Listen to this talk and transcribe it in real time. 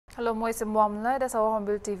Hello, moi se Muamla. That's our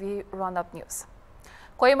HornbillTV roundup news.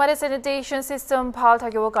 Kohima sanitation system phal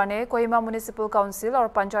thakibo karne Kohima Municipal Council or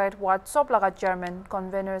Panchayat Ward sob laga chairman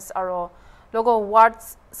conveners aro logo ward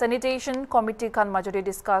sanitation committee kan majority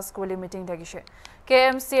discuss kuli meeting thakise.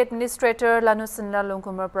 KMC administrator Lanusinla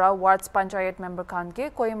Lungkumar pra wards panchayat member khan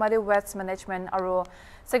ke Kohima waste management aro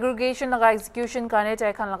segregation laga execution karne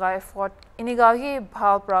tai khan laga effort iniga hi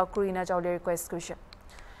bhal pra kurina chawle request kuise.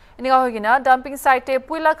 Iniga dumping site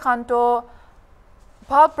puila khanto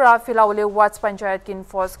Bhalpra filawle wards panchayat kin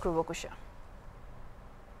force krubokusha.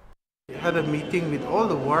 We had a meeting with all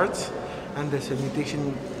the wards and the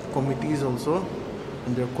sanitation committees also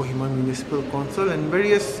under Kohima Municipal Council, and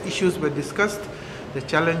various issues were discussed. The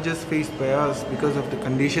challenges faced by us because of the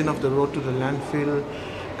condition of the road to the landfill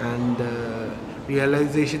and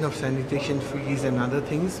realization of sanitation fees and other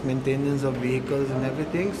things, maintenance of vehicles and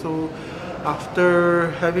everything. So after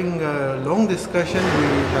having a long discussion, we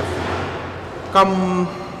have come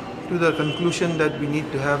to the conclusion that we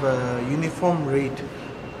need to have a uniform rate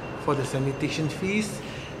for the sanitation fees,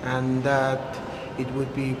 and that it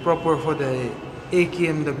would be proper for the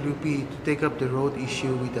AKMWP to take up the road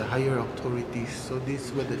issue with the higher authorities. So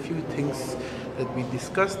these were the few things that we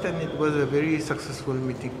discussed, and it was a very successful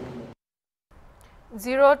meeting.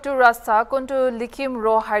 02 Rasta kontu Likim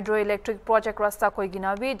Ro Hydroelectric Project Rasta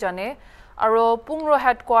koigina bi jane aro Pungro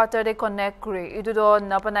headquarter de connect kure idudo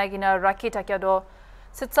napanagina rakhi takya do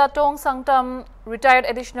Sitsatong Sangtam retired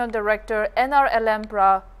additional director NRLM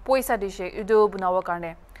pra poisa dishe idu bunawa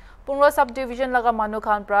karne Pungro subdivision laga manu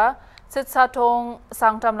khan pra Sitsatong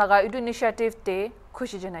Sangtam laga idu initiative te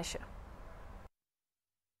khushi janaisha.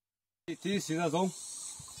 Sitsatong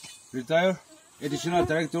retired additional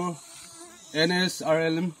director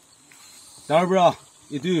NSRLM Darbra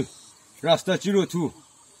idu Rasta 02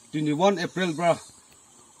 21 April bra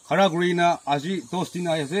Kharagurina aji tostin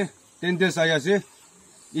ayase 10 days ayase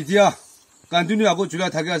idia continue ago July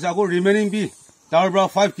thagase ago remaining bi Darbra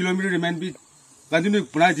 5 km remain bi continue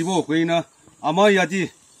punai dibo koina ama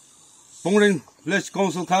yati Pongreng village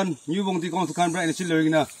council khan new bongti council khan bra initial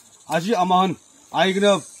lorina aji amahan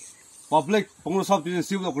aigna public Pongro sub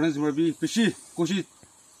civil organization bi pishi kushi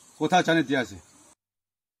kotha chane diase.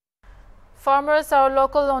 Farmers are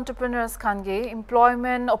local entrepreneurs kange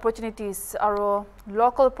employment opportunities are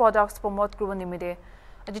local products promote grubonimide.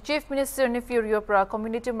 The Chief Minister Nifurio pra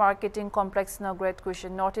community marketing complex na great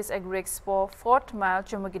question Notice Agri Expo 4th Mile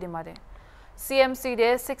Chumagidimade. CMC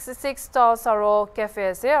de 66 stalls are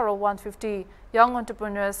cafes are 150 young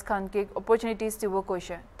entrepreneurs can give opportunities to work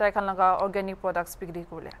question. Tai kan laga organic products bigri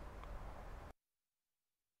kule.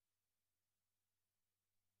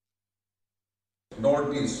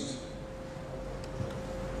 Northeast.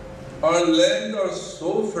 Our land are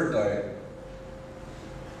so fertile,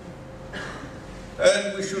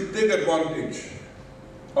 and we should take advantage.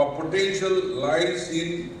 Our potential lies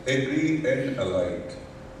in agri and allied.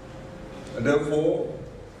 And therefore,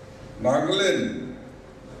 Nagaland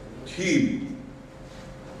theme,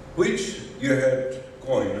 which you had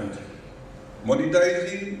coined,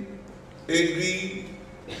 monetizing agri,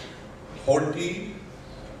 horti,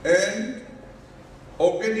 and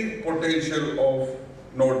organic potential of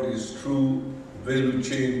Northeast through value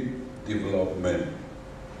chain development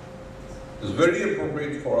is very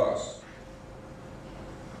appropriate for us.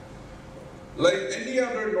 Like any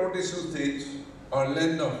other Northeastern states, our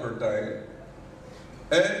land are fertile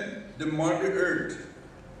and the Mother Earth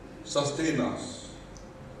sustain us.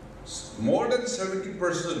 More than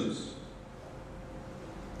 70%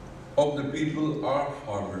 of the people are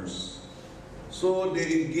farmers. So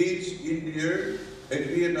they engage in their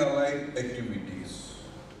agri and allied activities.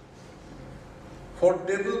 For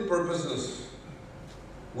table purposes,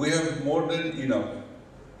 we have more than enough,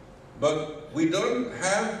 but we don't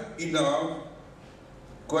have enough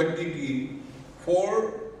quantity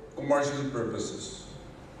for commercial purposes.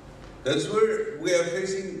 That's where we are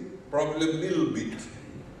facing problem a little bit.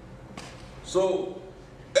 So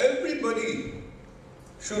everybody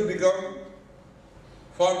should become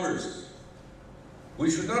farmers.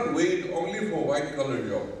 We should not wait only for white-collar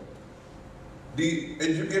job. The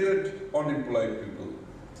educated, unemployed people.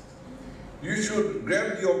 You should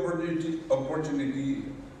grab the opportunity.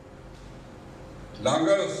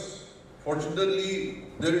 Nagas, fortunately,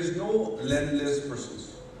 there is no landless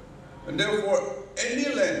persons. And therefore,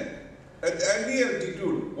 any land, at any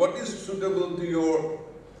altitude, what is suitable to your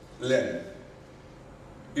land,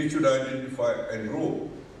 you should identify and grow.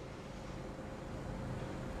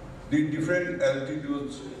 The different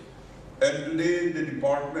altitudes, and today the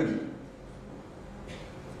department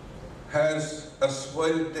has a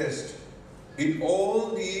soil test in all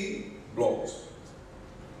the blocks.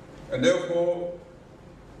 And therefore,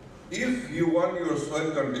 if you want your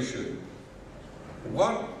soil condition,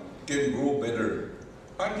 what can grow better?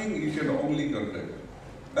 I think you can only contact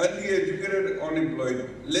anti-educated unemployed,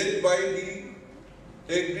 led by the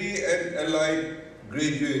agri and allied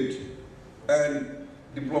graduate and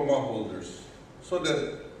diploma holders, so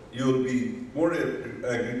that you will be more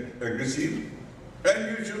aggressive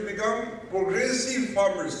and you should become progressive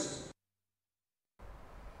farmers.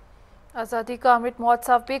 Azadi ka Amrit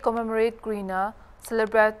Mahotsav pe commemorate Greener,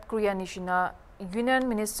 celebrate Korea Nishina, Union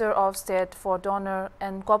Minister of State for Donor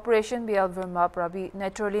and Cooperation BL Verma Prabi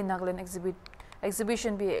naturally Nagaland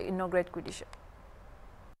exhibition be inaugurate Kudisha.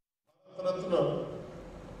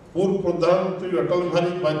 पूर्व प्रधानमंत्री अटल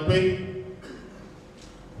बिहारी वाजपेयी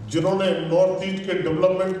जिन्होंने north east के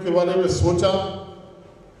development के बारे में सोचा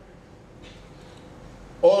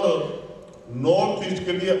और north east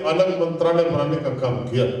के लिए अलग मंत्रालय बनाने का काम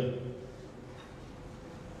किया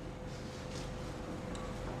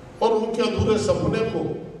और उनके अधूरे सपने को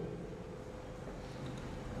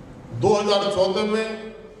 2014 में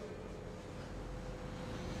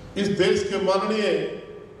इस देश के माननीय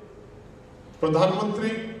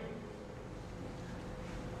प्रधानमंत्री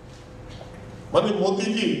माननीय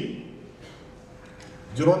मोदी जी,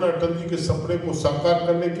 जिन्होंने अटल जी के सपने को साकार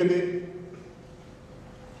करने के लिए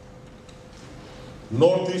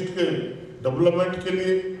नॉर्थ ईस्ट के डेवलपमेंट के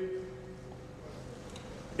लिए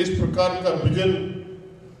इस प्रकार का विजन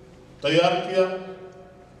तैयार किया,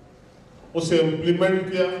 उसे इम्प्लीमेंट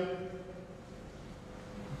किया,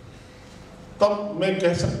 तब मैं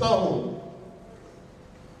कह सकता हूं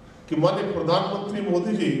कि माननीय प्रधानमंत्री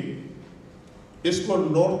मोदी जी इसको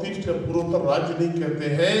नॉर्थ ईस्ट या पूर्वोत्तर राज्य नहीं कहते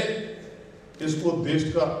हैं, इसको देश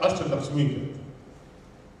का अष्टलक्ष्मी कहते हैं।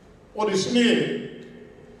 और इसलिए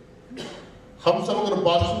हम सब अगर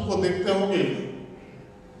वास्तु को देखते होंगे,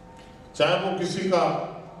 चाहे वो किसी का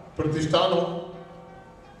प्रतिष्ठान हो,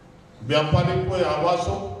 व्यापारिक कोई आवास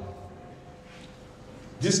हो,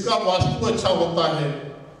 जिसका वास्तु अच्छा होता है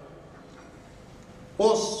वो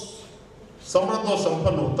समृद्ध और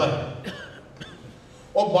संपन्न होता है,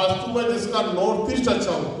 और वास्तु में जिसका नॉर्थ ईस्ट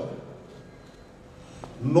अच्छा होता है,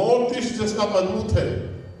 नॉर्थ ईस्ट जिसका मजबूत है,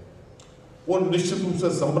 वो निश्चित रूप से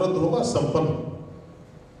समृद्ध होगा, संपन्न।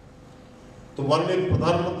 तो माननीय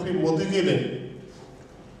प्रधानमंत्री मोदी जी ने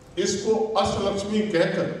इसको अष्टलक्ष्मी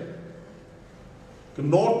कहकर कि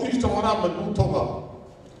नॉर्थ ईस्ट हमारा मजबूत होगा,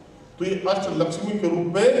 तो ये अष्टलक्ष्मी के रूप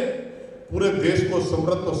में पूरे देश को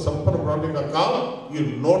समृद्ध और संपन्न बनाने का काम ये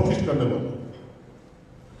नॉर्थ ईस्ट करने वाला है।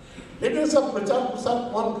 लेकिन इसका प्रचार प्रसार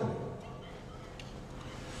कौन करे?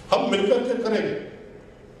 हम मिलकर के करेंगे।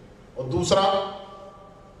 और दूसरा,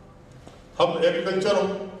 हम एग्रीकल्चर हो,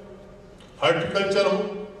 हॉर्टिकल्चर हो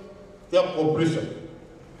या कॉर्पोरेशन,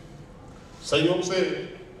 सहयोग से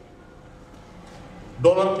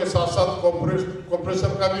डोनर के साथ साथ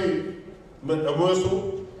कॉर्पोरेशन का भी मैं एमओएस हूं,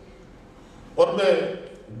 और मैं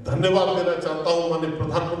धन्यवाद देना चाहता हूं माननीय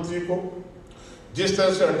प्रधानमंत्री को, जिस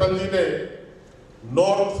तरह से अटल जी ने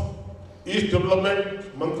नॉर्थ ईस्ट डेवलपमेंट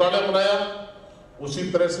मंत्रालय बनाया, उसी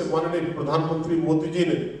तरह से माननीय प्रधानमंत्री मोदी जी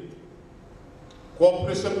ने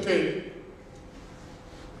कोऑपरेशन के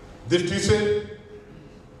दृष्टि से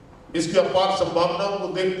इसकी अपार संभावनाओं को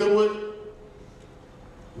देखते हुए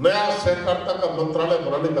नया सहकारिता का मंत्रालय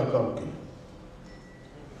बनाने का काम किया।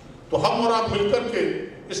 तो हम और आप मिलकर के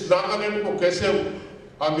इस नागालैंड को कैसे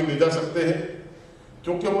आगे ले जा सकते हैं,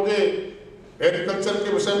 क्योंकि मुझे एग्रीकल्चर के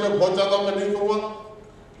विषय में बहुत ज्यादा मैं नहीं कहूँगा,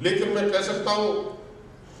 लेकिन मैं कह सकता हूं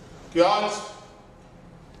कि आज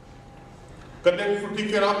कनेक्टिविटी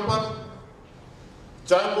के नाम पर,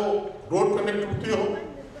 चाहे वो रोड कनेक्टिविटी हो,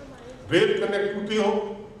 रेल कनेक्टिविटी हो,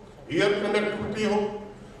 एयर कनेक्टिविटी हो,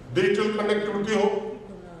 डिजिटल कनेक्टिविटी हो,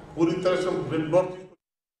 पूरी तरह से north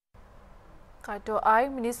Kaito I,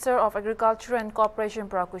 Minister of Agriculture and Cooperation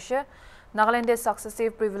Prakusha, Nagaland's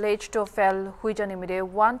successive privilege to fell Huijanimide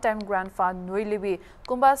one-time grant fund Nuilibi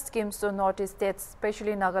Kumba schemes to Northeast states,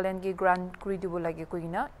 especially Nagaland gi grant Kridibulagi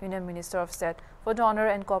Kuina, Union Minister of State for Donor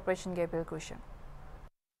and Cooperation Gabriel Kusha.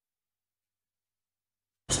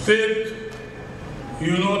 State,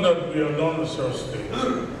 you know that we are non-research state.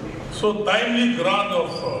 So timely grant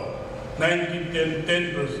of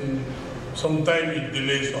 10%, sometimes it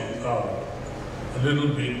delays on a little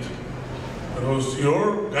bit. Because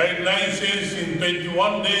your guideline says in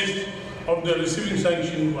 21 days of the receiving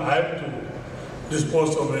sanction, I have to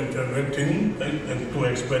dispose of everything and to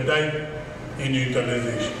expedite in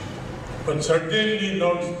utilization. But certainly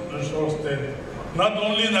not resource state, not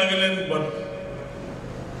only Nagaland, but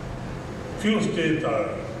few states are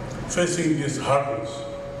facing these hurdles.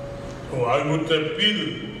 So I would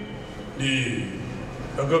appeal the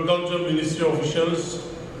Agriculture Ministry officials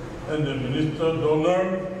and the minister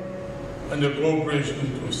donor and the cooperation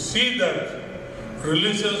to see that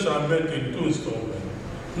releases are made in 2 installments,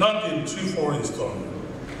 not in 3-4 installments.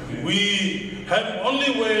 We have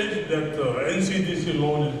only ways that NCDC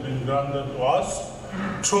loan has been granted to us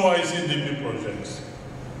through ICDP projects.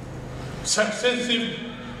 Successive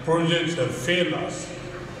projects have failed us.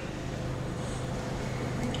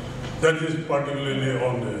 That is particularly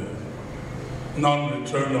on the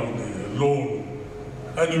non-return of the loan.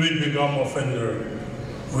 And we become offender,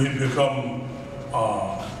 we become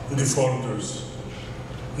defaulters.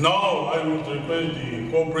 Now I would request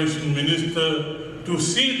the Cooperation Minister to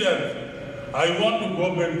see that I want to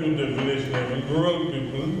go back to the village level, rural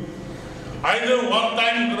people. Either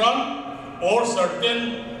one-time grant or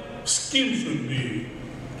certain schemes should be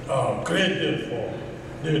created for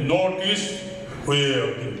the Northeast. We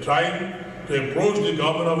have been trying to approach the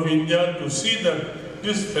government of India to see that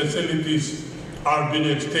these facilities are being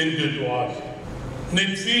extended to us.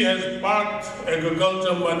 NITFI has parked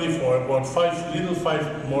agriculture money for about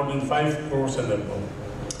more than 5 crores and above.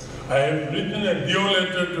 I have written a dear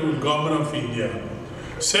letter to the government of India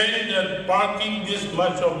saying that parking this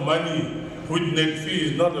much of money with NITFI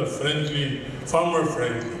is not a farmer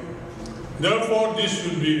friendly. Therefore, this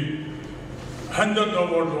should be handed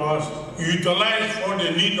over to us, utilized for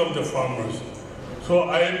the need of the farmers. So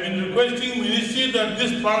I have been requesting Ministry that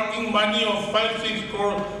this parking money of 5-6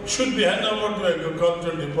 crore should be handed over to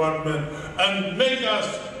Agriculture Department and make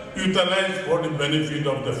us utilize for the benefit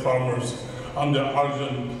of the farmers on the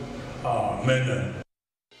urgent manner.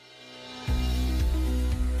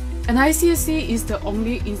 NICSE is the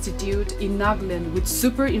only institute in Nagaland with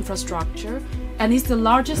super infrastructure and is the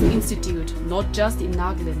largest institute not just in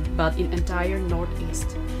Nagaland but in entire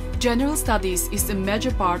Northeast. General Studies is a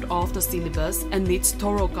major part of the syllabus and needs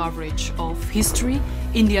thorough coverage of history,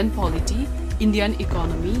 Indian polity, Indian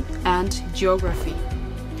economy, and geography.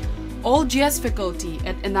 All GS faculty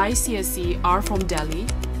at NICSE are from Delhi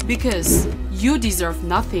because you deserve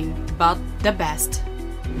nothing but the best.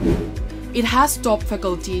 It has top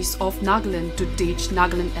faculties of Nagaland to teach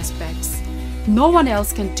Nagaland aspects. No one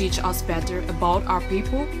else can teach us better about our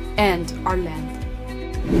people and our land.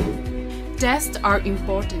 Tests are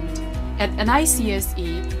important. At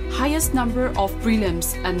NICSE, highest number of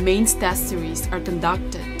prelims and mains test series are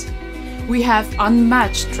conducted. We have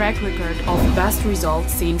unmatched track record of best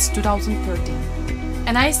results since 2013.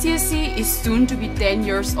 NICSE is soon to be 10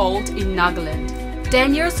 years old in Nagaland.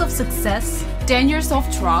 10 years of success, 10 years of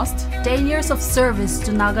trust, 10 years of service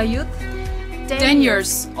to Naga youth, 10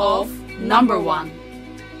 years of number one.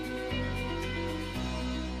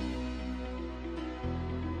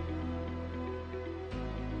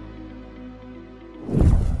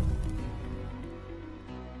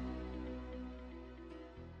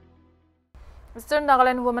 Eastern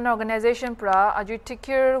Nagaland Women Organization pra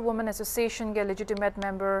Ajutikir Women Association ke legitimate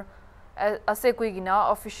member ase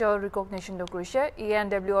kuigina official recognition do kurishe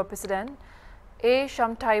ENWR president A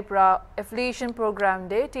Shamthai pra affiliation program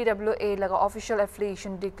de TWA laga official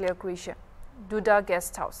affiliation declare kurishe Duda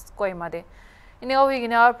guest house Kohima de Inga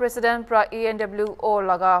huigina president pra ENWO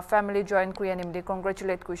laga family join kuyanim de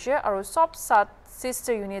congratulate kurishe aru sob sat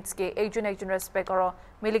sister units ke ekjon respect aro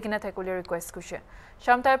milikina thakule request kurishe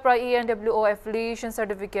Shamthai pra ENWO affiliation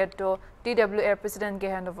certificate to TWA president ke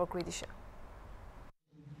handover kurishe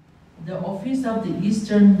The Office of the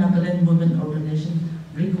Eastern Nagaland Women Organization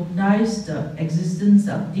recognized the existence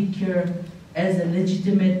of Dikir as a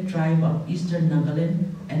legitimate tribe of Eastern Nagaland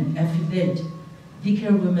and affiliate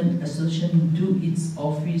Dikir Women Association to its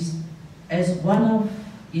office as one of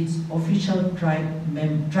its official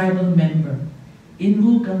tribal member, in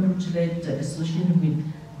who congratulate the association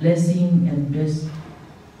with blessing and best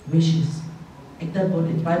wishes.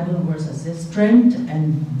 The Bible verse says, strength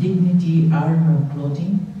and dignity are her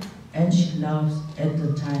clothing, and she loves at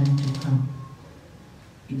the time to come.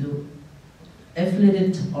 It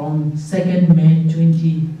affiliated on 2nd May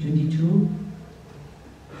 2022.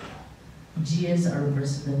 GS our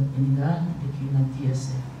president in the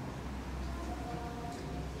TSA.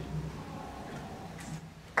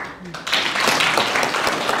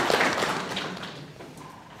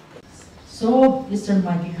 So, Mr.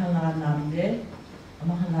 Maki Khala Namde,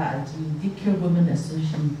 Amahala Aji, Dikir Women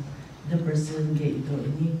Association, the president gave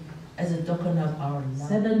it as a token of our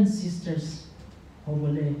 7 sisters,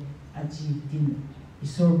 Hobole Aji Din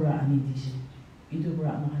Isobra Anidisha. Itu bra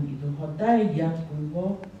amahan itu hotai yat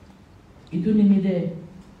kulbo. Itu nimide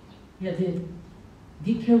yade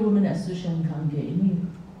Dikir Women Association kange ini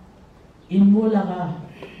inmolaga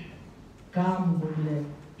kam gule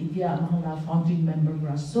idia amahan founding member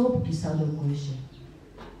bra sob kisalo koishe.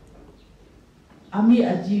 Ami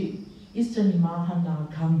aji Eastern Mahana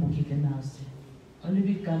Kang Buki Kenase.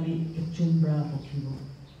 Olivi Kali Ekchumbra Bukivo.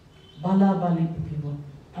 Bala Bali Bukivo.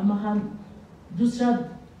 Amahan Dusra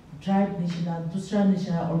Tribe Nishina, Dusra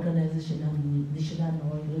Nisha Organization Nishina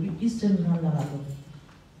Noy, Eastern Nalado.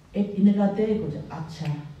 Ek inegate ko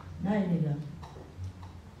acha na inega.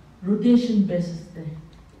 Rotation basis te.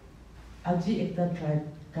 Aji ekta tribe,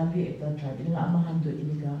 kali ekta tribe. Inega amahan do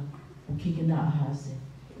inega ukikina ahase.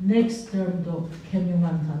 Next term do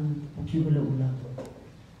kenyungan kan ukibule ulato.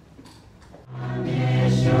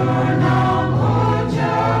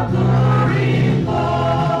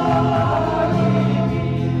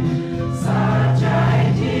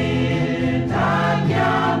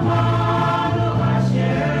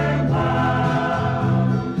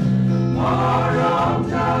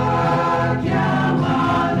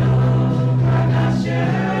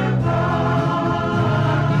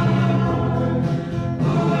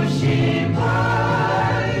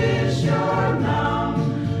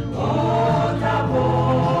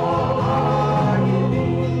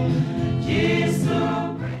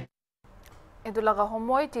 Idulaga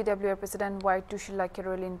homoy TWR President White Tushila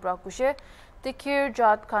Caroline Prakushe Tikir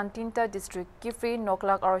Jat Kantinta District Kifri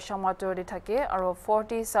Noklak aro Shamator de Take aro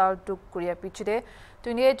 40 Sal Tuk Korea Pichide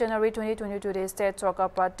 28 January 2022 de State Sorkar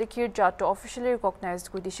pra Tikir Jat to officially recognized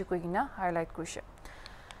Kudishi Kuigina highlight Kushe.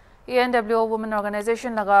 ENWO Women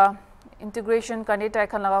Organization laga integration kanita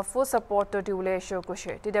khan laga full support to diule show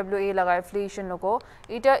Kushe. TWA laga affiliation logo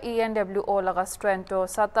ita ENWO laga strength to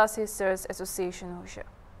Sata Sisters Association Hushe.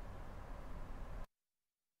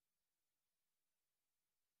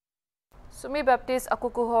 Sumi Baptist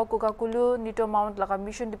Akukuho Kukakulu Nito Mount Laga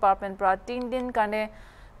Mission Department pra 3 din kane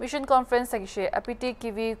mission conference sagishe apiti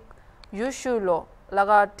kiwi Yushulo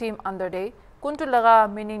laga team under day kuntu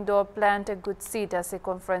laga meaning do plant a good seed as a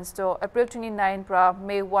conference to April 29 pra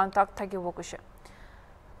May 1 tak thagi wokushe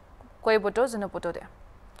koi boto zeno boto de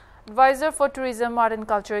advisor for tourism art and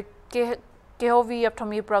culture kehovi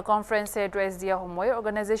apthomi pra conference address dia homoy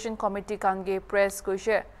organization committee kange press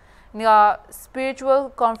kushe Niga spiritual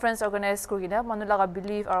conference organized kurina manulaga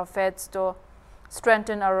belief our faiths to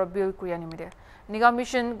strengthen our build kuyani mide. Niga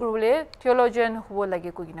mission gurule theologian huo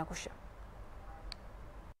lagi kugina kusha.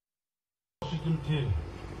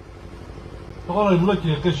 Tokola imla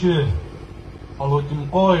keshe alo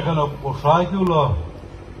timko kana poshaikula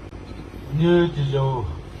ni jijo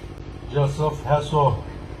Joseph Hasso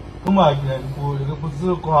kuma gyan ku ga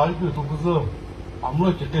buzu ko albi to buzu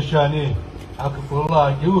amlo keshe ani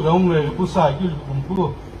akpola yu gongwe busa yu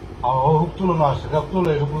kumpu a huktulo na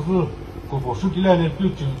shaktulo e buzu ko bosu kilane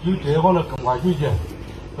pichu yu te hola kama yu je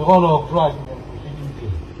hola krai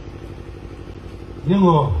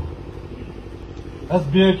ningo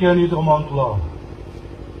SBA kani to mantla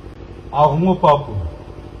a humo papu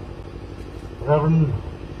Reverend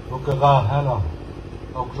Okaga hana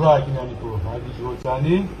okrai kani ko hadi jo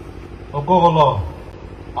chani okogola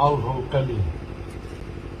al ho kali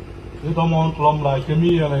Ito mo tulom la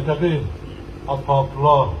kemi na itake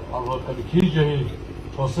apaplo alwa kadiki jehi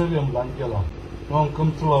soselium lankela non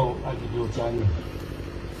kumtlo agidio chani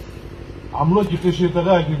amlo jiteshi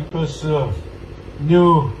taga agipes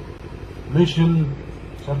new mission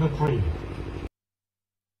secretary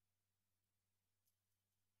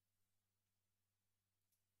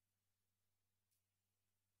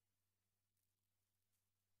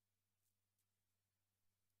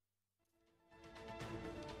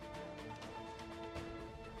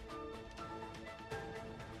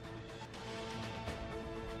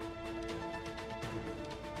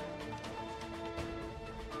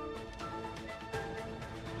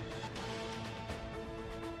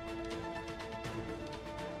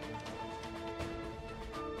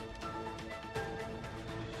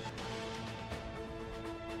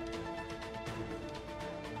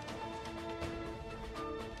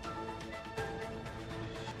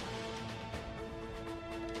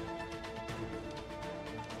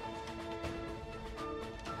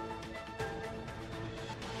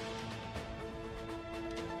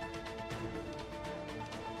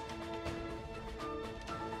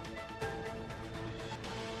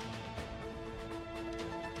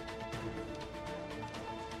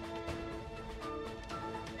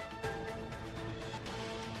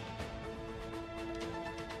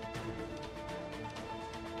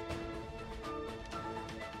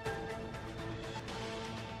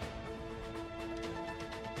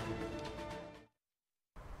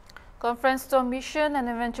Conference to Mission and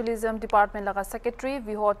Evangelism Department laga Secretary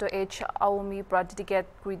Vihoto H. Aumi pra dedicate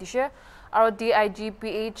kridishe aro DIG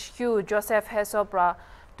PHQ Joseph Heso pra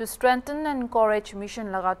to strengthen and encourage mission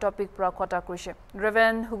laga topic pra kota kurishe.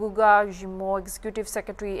 Reverend Huguga Jimo, Executive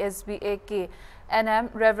Secretary SBAK, NM,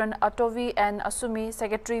 Reverend Atovi and Asumi,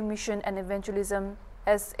 Secretary Mission and Evangelism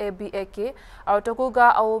SABAK,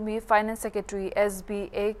 Tokuga Aomi, Finance Secretary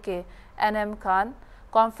SBAK, NM Khan,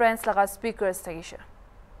 conference laga speakers tagisha.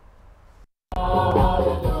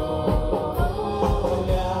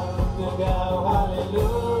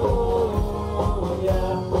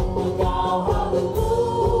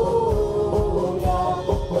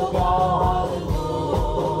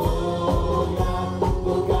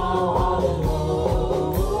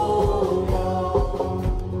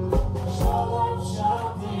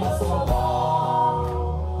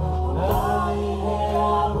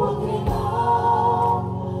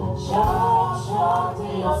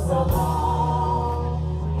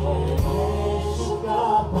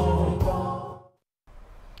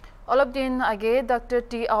 All of din age Dr.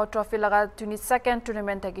 T. Out Trophy laga 22nd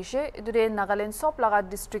tournament tagishe. Idure Nagaland sop laga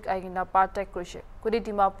district aigina partek kurishe. Kudi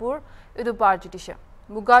Dimapur idu bar jitishe.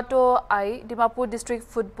 Mugato I Dimapur District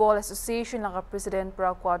Football Association laga president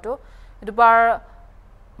Prakwato. Idu bar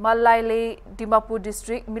Milaile Dimapur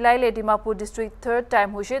District third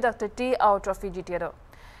time hushe Dr. T. Out Trophy jitiado.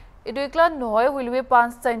 Idu ikla noy wilwe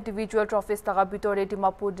 5 individual trophies laga bitore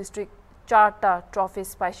Dimapur District 4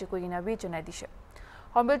 trophies paishe kuina bi janai dishe.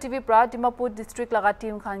 HornbillTV pra Dimapur District laga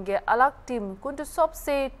team khange alag team kuntu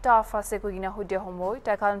sobse tough ase kuina hudia homoy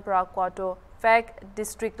takhan pra kwato fag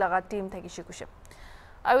district laga team thakishi kushe.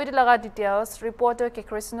 Awidi laga details reporter ke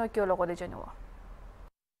Krisno kyo logole janwa.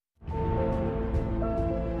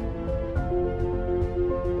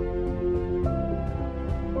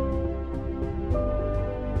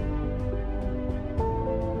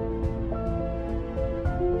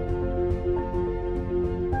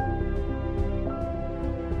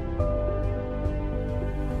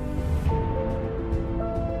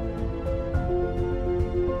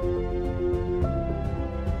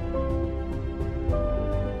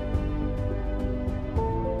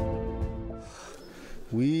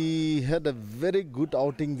 We had a very good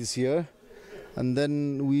outing this year, and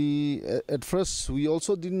then at first we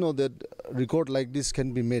also didn't know that record like this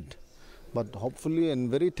can be made, but hopefully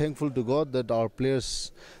and very thankful to God that our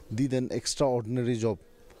players did an extraordinary job,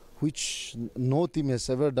 which no team has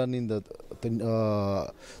ever done in the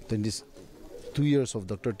 22 years of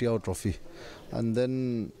Dr. T. Out Trophy. And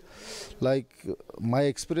then, like my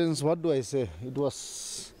experience, what do I say? It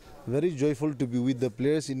was very joyful to be with the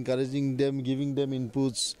players, encouraging them, giving them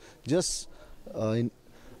inputs, just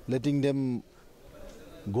letting them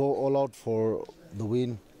go all out for the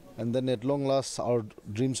win. And then at long last our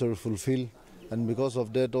dreams were fulfilled, and because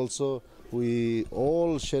of that also we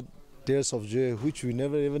all shed tears of joy which we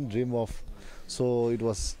never even dream of. So it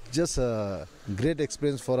was just a great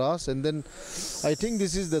experience for us. And then I think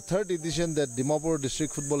this is the third edition that Dimapur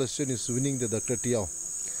District Football Association is winning the Dr. T. Out,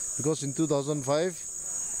 because in 2005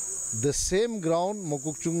 the same ground,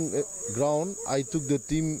 Mokokchung ground, I took the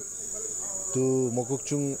team to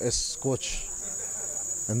Mokokchung as coach,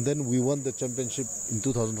 and then we won the championship in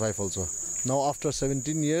 2005 also. Now after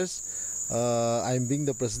 17 years, I am being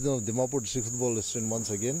the president of Dimapur District Football Association once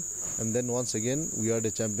again, and then once again we are the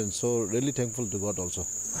champions. So really thankful to God also.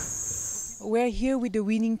 We're here with the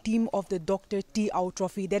winning team of the Dr. T. Out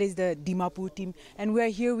Trophy, that is the Dimapur team, and we're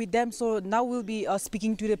here with them. So now we'll be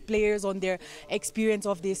speaking to the players on their experience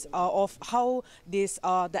of this, of how this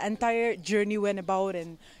the entire journey went about,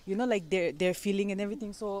 and you know, like their feeling and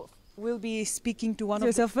everything. So we'll be speaking to one of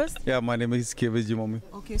yourself first. Yeah, my name is KV Jimomi.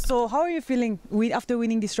 Okay, so how are you feeling after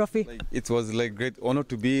winning this trophy? It was like great honor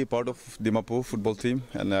to be part of Dimapur football team,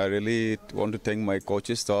 and I really want to thank my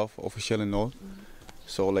coaches, staff, official and all.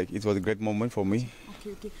 So like it was a great moment for me.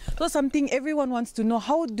 Okay. So something everyone wants to know,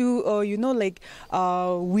 how do you know, like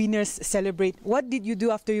winners celebrate? What did you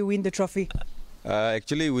do after you win the trophy?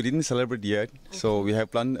 Actually we didn't celebrate yet. Okay. So we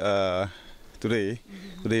have planned today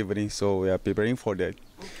evening, so we are preparing for that.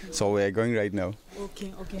 Okay. So we are going right now.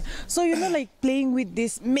 Okay. So you know, like playing with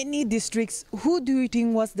these many districts, who do you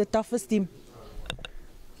think was the toughest team?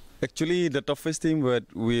 Actually the toughest team that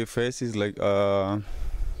we face is like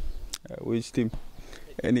which team?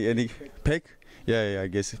 Any PEG? Yeah, I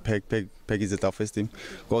guess PEG is the toughest team,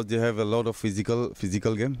 because they have a lot of physical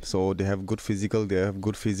game. So they have good physical,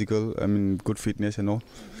 I mean good fitness and all.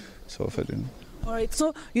 So if I don't know. All right,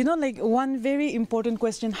 so you know, like one very important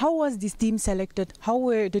question: how was this team selected? How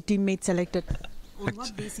were the teammates selected? On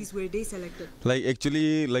what basis were they selected? Like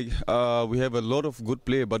actually, like we have a lot of good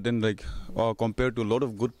play, but then like compared to a lot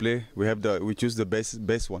of good play, we choose the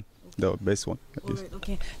best one. the best one. Alright,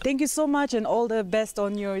 okay. Thank you so much, and all the best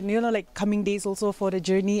on your like coming days also for the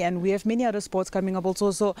journey. And we have many other sports coming up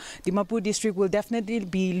also. So Dimapur district will definitely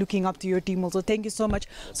be looking up to your team also. Thank you so much.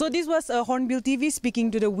 So this was Hornbill TV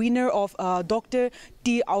speaking to the winner of Dr.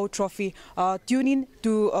 T. Au Trophy. Tune in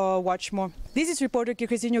to watch more. This is reporter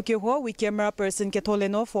Christine Yokeho with camera person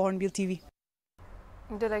Ketoleno for Hornbill TV.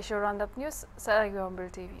 The lecture roundup news, sa Hornbill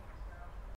TV.